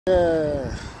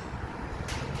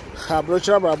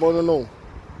Abrochra brabo no.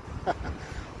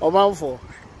 Omanfo.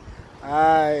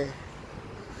 Ai.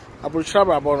 Abrochra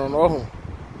brabo no ho.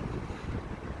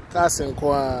 Kasen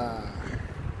ko a.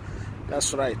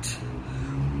 That's right.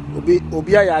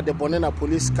 Obi aya de bone na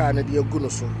police car na de egu no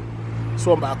so.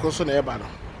 So ba akoso na eba no.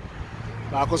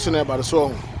 Ba akoso na eba no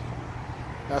so.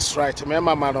 That's right. Me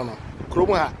mama no. Krom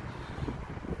ha.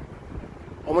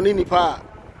 Omoni nipa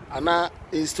ana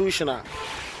institutional.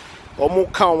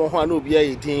 Omo ka omo ho ana obi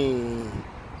aye din.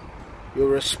 You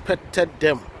respected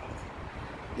them.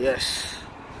 Yes.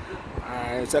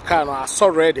 It's a kind of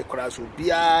sorry kura so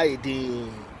bia aye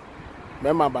din.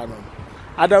 Member no.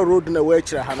 Other road na we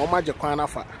kire ha no maje kwan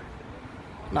nafa.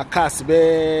 Na cars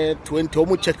be 20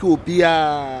 omo check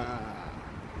obia.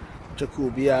 Check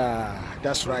obia.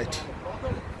 That's right.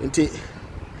 Inti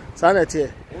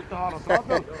sanete.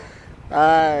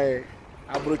 Ai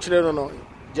abrochire no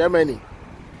Germany.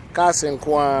 Cars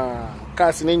nkwa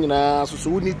cars ni nyina so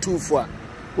we need two for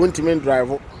ultimate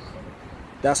drive.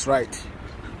 That's right.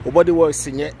 Obody was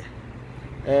sinye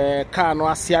car no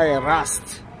asia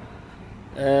rust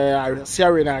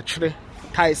asia na achire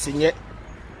tie sinye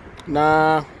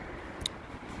na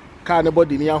car no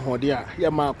body ni ahode a ye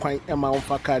ma kwan e ma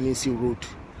onfa car ni si road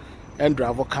and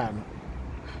drive car no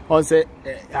on say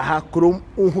aha krom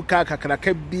unhu car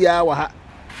kakraka bia wa ha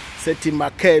seti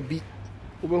maka bi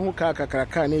obehu car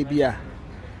kakraka na bia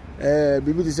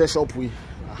bibi di say shop we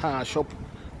aha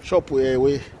shop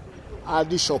we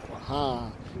adi shop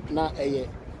aha na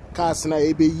cars na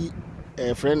ebeyi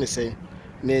friend say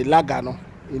ne laga no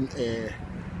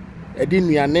edi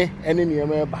nuane ene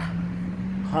nuama eba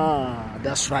ha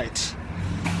that's right.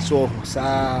 So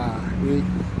sa we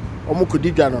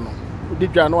omukudidwa no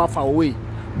didwa no afa we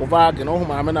over ge no ho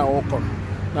ma me na wo kon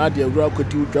na de awura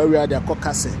koti udwa wi ade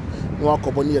akokase no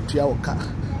akobo ne yatua wo ka.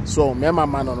 So me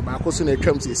mama no ba akoso na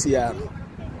atwam sesi ya no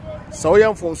so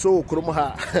yemfom so okrum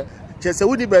ha chese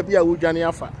wudi ba bia wo dwane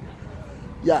afa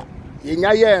ya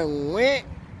yenya ye nwe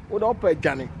wo do pa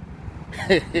dwane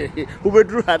wo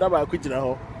bedru ha da ba ko gina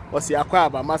ho o se akwa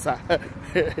aba masa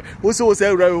wo se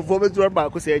awura wo bedru ba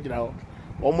ko se gina ho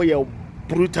omo ye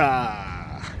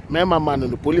brutal me mama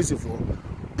no police for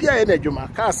pia na djuma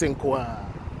ka senko a.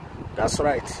 That's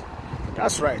right.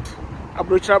 That's right.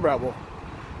 Abrochra brabo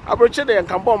abroche de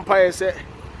kan bompa se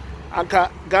anka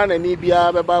Ghana ni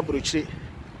bia be ba abrochre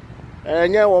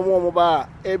enye wo ba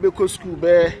ebe ko school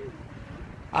be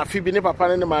afi bi ne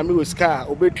papa ne maami wo ska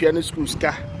obetua ne school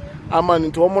ska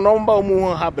aman nto wo no mba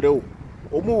wo ha bre o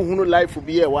omu hunu life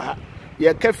bi e wa ha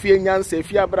ye kafie nyansa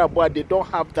fi abrabo they don't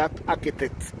have that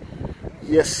architect.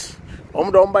 Yes.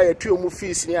 Omba ye tu omu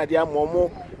fees ni ade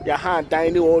amomo ya ha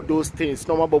dan ni all those things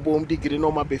no mabobom degree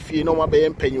no mabefie no mabe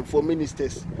empanyin for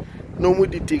ministers no mu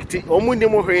detect omu ni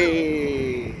mo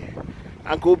hwe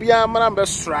anka obi amara be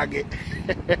strage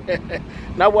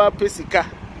na wa pesika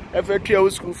efetua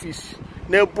school fees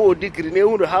na bo degree na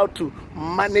hu how to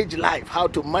manage life, how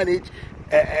to manage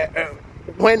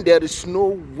when there is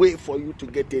no way for you to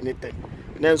get anything.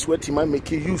 That's what you might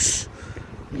make use.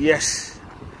 Yes.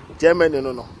 Germany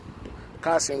no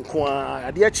cars nkwa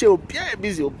ade ache obi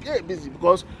busy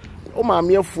because o ma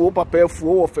me afuo papa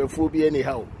afuo ofafo bi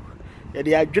anyhow ye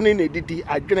de adwene na didi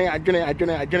adwene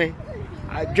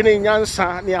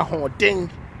nyansa ne ahoden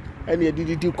ene ye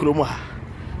didi kromo ha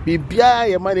bibia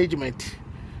ye management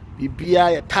bibia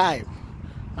ye time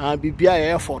bibia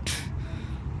ye effort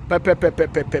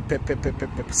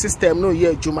system no ye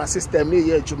adwuma system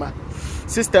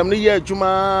no ye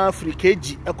adwuma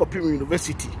Afrikeji ekopim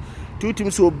university two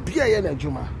teams so bia ye na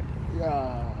adwuma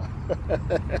yeah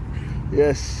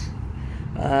yes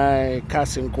I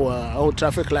casting ko our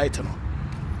traffic light no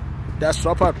that's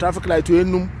proper traffic light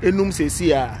enum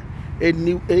sesi a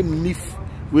enif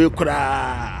we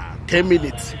kura 10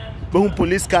 minutes but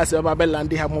police cars ba be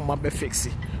land ha mo ma be fix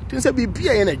tin say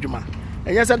bia ye na adwuma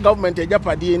enya say government e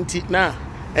japade enti na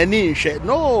ani hwe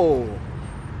no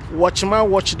watch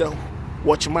the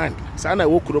watchman sana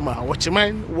wo kuroma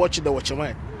watchman watch the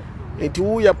watchman. Enti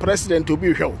wo ya president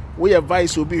obi hwew wo ya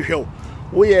vice obi hwew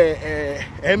wo ya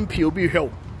MP obi hwew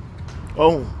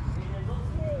oh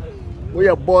wo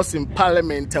ya boss in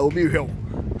parliament obi hwew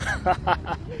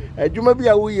adwuma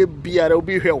bia wo ye biara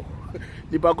obi hwew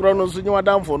di bakro no so nyi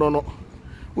damfo no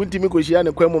untimi ko hia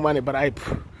ne kwamu ma ne bribe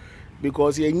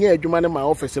because ye nya adwuma ne ma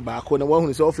office ba ko na wo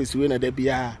hunu se office we na da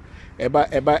bia eba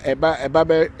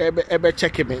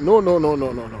check me no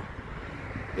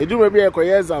eduma bia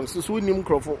ekoye exams so unim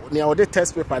crofo ne awde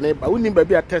test paper na ba unim ba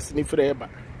bia test ni free eba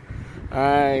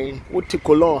ai wuti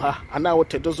colon ha ana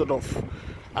wuti Dusseldorf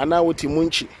ana wuti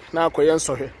Munchi na akoye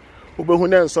nsohwe obehu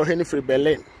na nsohwe ni free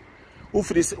Berlin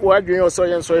Ufri wadwen yo so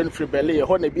yen so yen free belly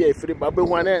ho na bi e free ba be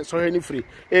hu ana so yen free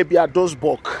e bia dose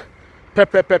bulk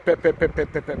pepe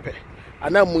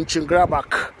ana munchin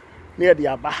grabak na e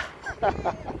dia ba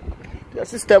the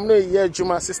system no ye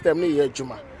adwuma system no ye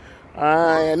adwuma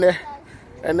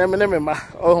ene me ma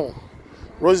oh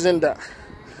Rosinda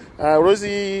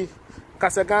Rosie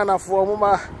Kasagana for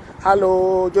mama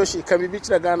hello Joshi can we beach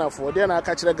the Ghana for then I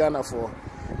catch the Ghana for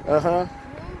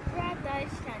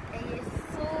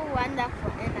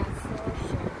wonderful and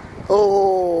so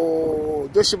oh,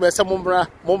 Joshi Bessa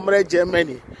Mumbra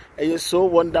Germany, and you're so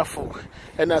wonderful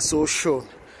and so shown.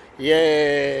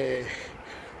 Yeah,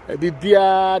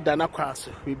 Bibia Danakwas,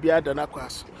 Bibia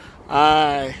Danakwas.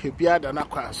 Aye, Bibia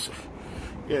Danakwas.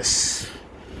 Yes,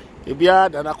 Bibia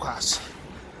Danakwas.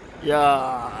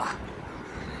 Yeah,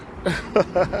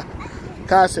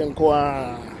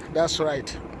 Kasenkwa, that's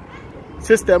right.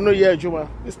 System no year Juma,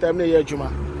 system no year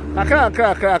Juma.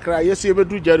 Akra yes you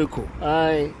do Jericho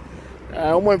ai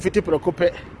omo mfiti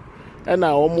prokope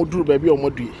na omo duru ba bi omo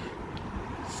due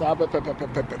sa pepe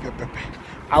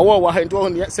awo wa ha ndo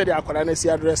on se de akwara na si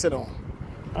address no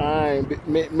ai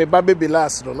me ba baby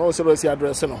last no so si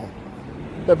address no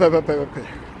pepe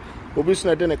obi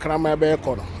suna de ne krama be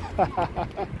ko no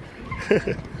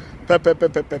pepe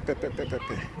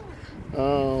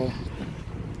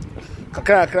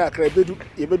akra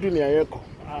bedu ni ayeko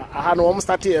aha no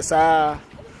start esa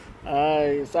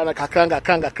ai sana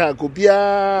kanga go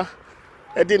bia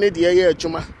e de ne de ye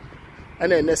adwuma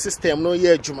ana ne system no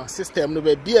ye adwuma system no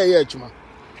be bia ye adwuma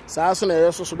saa so na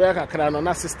ye so be kakra no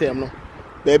na system no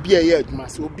be bia ye adwuma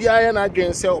so bia ye na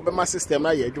adwen se obema system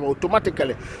na ye adwuma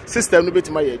automatically system no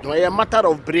betima ye adwuma ye matter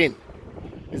of brain.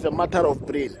 It's a matter of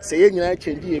brain say ye nyina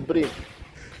change your brain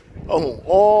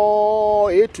oh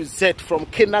A to Z from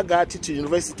kindergarten to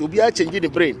university we are changing the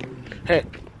brain. Hey,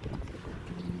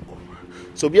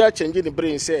 so we are changing the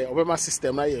brain. Say, obema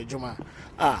system na ye juma.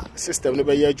 System no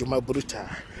be ye juma brutal.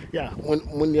 Yeah,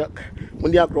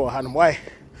 munya grow han. Why?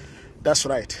 That's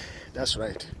right. That's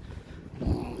right.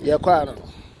 Yeah, kwa no.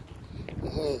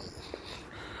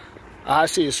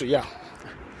 See so yeah.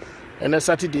 And then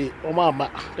Saturday,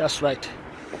 mama. That's right.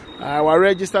 Our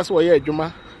registers were ye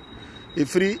juma.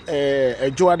 Free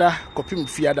Joada copy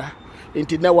fiada.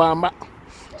 Inti na wa ama.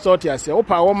 So tia say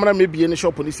opa womra me bie ne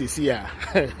shop ni sisi ya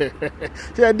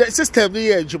the system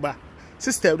dey adwuma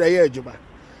system dey adwuma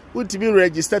untimi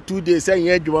register 2 days and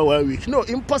ye adwuma 1 week no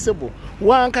impossible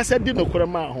wan kasa di no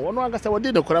korama ho ono anga sa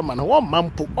wodi no korama no won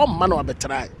mampo on ma no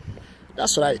abetrai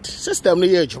that's right system no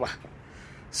ye adwuma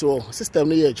so system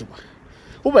no ye adwuma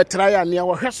wo betrai an ya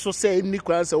wo hweso say ni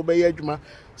kwan sa wo be ye adwuma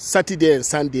Saturday and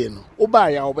Sunday no wo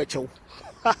ba ya wo be chew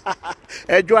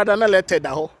adwada na letted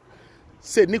ho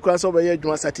say Nicholas so be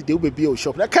adwuma Saturday we be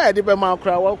shop na kai de be ma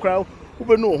kra we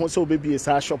be no ho so be be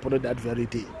sa shop no that very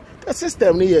day the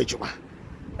system ni adwuma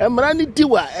emra ni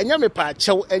diwa enya me pa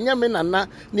chew enya me nana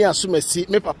ni asomasi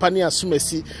me papa ni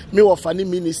asomasi me wofa ni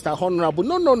minister honorable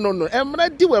no emra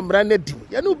diwa emra na diwa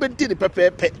ya no be di ni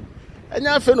pepepe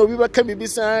enya afa no bi be ka bibi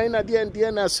san na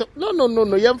de na so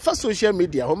no ya mfa social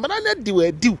media ho emra na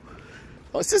diwa diw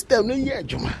o system no ye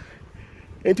adwuma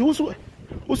enti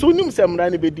usu nim semra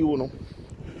ni be diwo no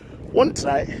won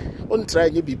try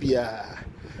nye bibia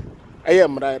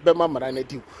ayemra be mamra na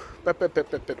diw pepe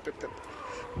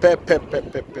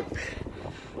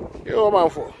yo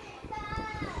manfo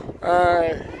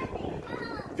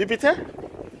Vipite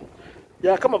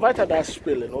yeah come over to that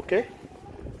spelling okay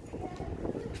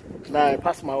now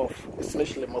pass my off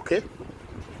especially okay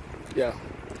yeah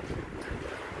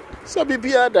so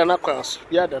bibia dana kwas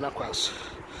yeah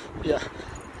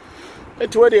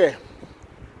it were there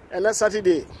and that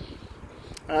Saturday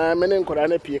mene nkora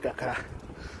na pie kakra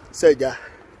seja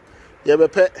ye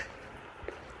bepe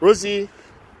Rosie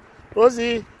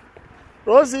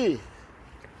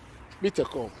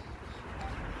biteko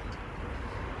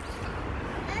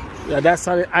yeah that's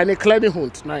any cleaning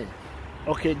hunt 9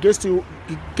 okay guess to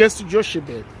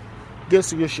Joshibed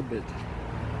Joshibed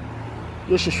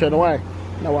why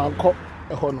na wanko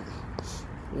ehono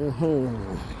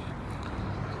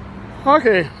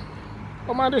okay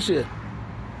Omadeshe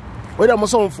whether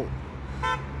Mosonfo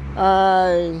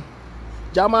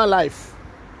Jama life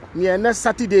near next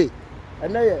Saturday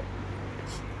and then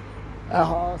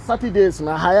Saturdays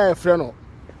na hire a friend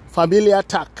family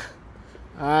attack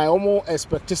I almost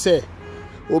expect to say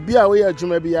obi a we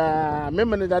adwuma bia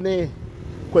memene da ne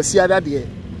kwasi ada de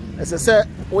ese se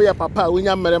we ya papa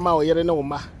wonya mmere ma wo yere ne wo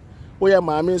ma wo ya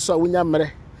maame nso a wonya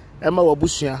mmere e ma wo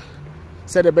busua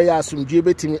se de be ya asumdue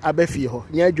betimi abafie ho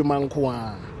nya adwuma nko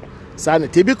a sa ne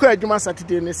tebi ko adwuma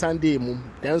Saturday ne Sunday mum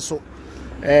den so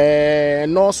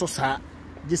no so sa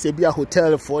just a be a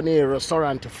hotel for a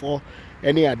restaurant for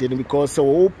any idea because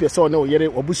so person no yere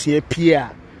obusie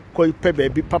pia koi pe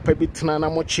baby papa bi tena na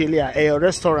mo chile a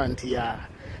restaurant ya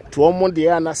to omo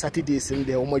dey na Saturdays in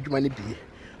the omo adwuma ni bi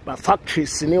but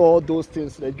factories ni all those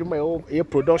things the adwuma a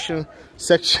production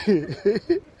section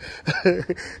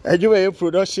adwuma a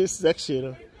production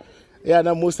section yeah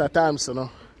na most of times no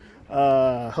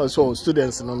so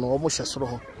students no omo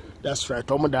hwesoro that's right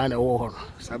omo down e wo ho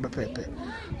sabe pepe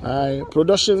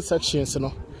production sections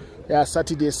no yeah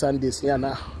Saturday Sundays yeah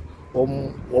na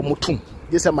omutum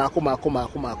this a mako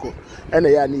and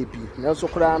ya na ebi na so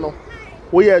kra no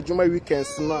we ya adwuma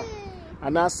weekends no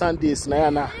ana Sundays na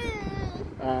ya na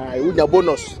unya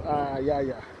bonus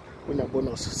yeah unya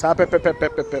bonus sa pepe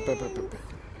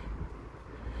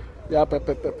ya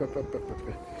pepe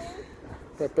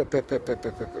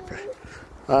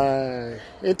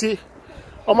enti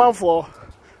omanfo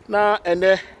na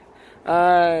ene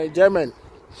German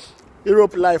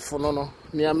Europe life no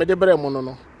ni amedebre mo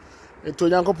no eto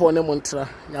nyankopon ne montra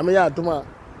nyame ya adoma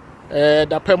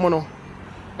da pem no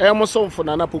mo somfo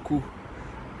na napoku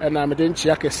na mede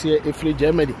nchia kese efri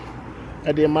Germany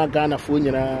de ma Ghana fo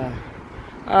nyina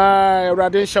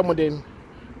Eurade nshamoden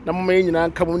na mama nyina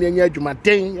nka mo nya adwuma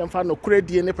den yemfa no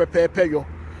kuradie ne pepepe yo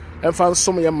emfa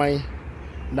nsom ye man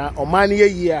na oman ye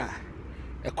yi a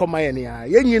ekoma ye ne a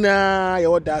ye nyina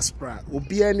ye diaspora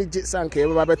obi ani je sanka ye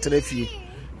ba betena fie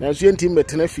na so yentim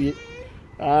betena fie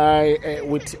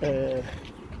with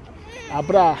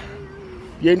abra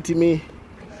yentimi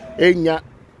enya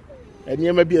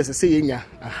eniyema bi asese yenya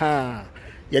aha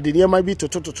yede niyema bi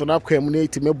totototo na kwam na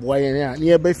etime boa yen a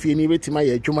ne ba fie ni betima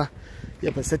ya adwuma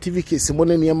ye pe certificates mo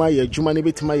na niyema ya adwuma ne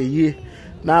betima ye yie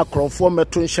na akrofo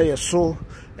meto nhye ye so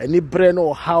eni bre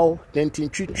no how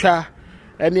dentintwitwa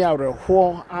eni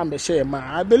awreho ambehye ye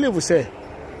ma I believe say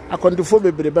akondifo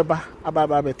bebre beba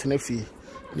ababa betena fie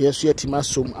yesu yatima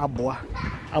som aboa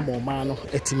amoma no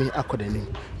etimi akodani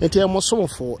enti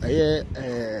emosomfo eye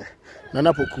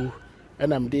nanapoku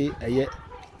enamde eye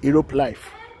Europe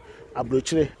life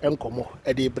abrochire enkomo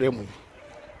ede bremu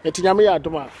enti nyame ya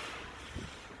adoma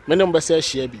mene mbese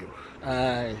ahia bio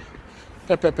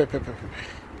pepe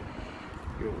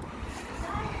yo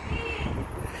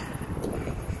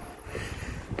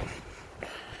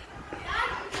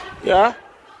yeah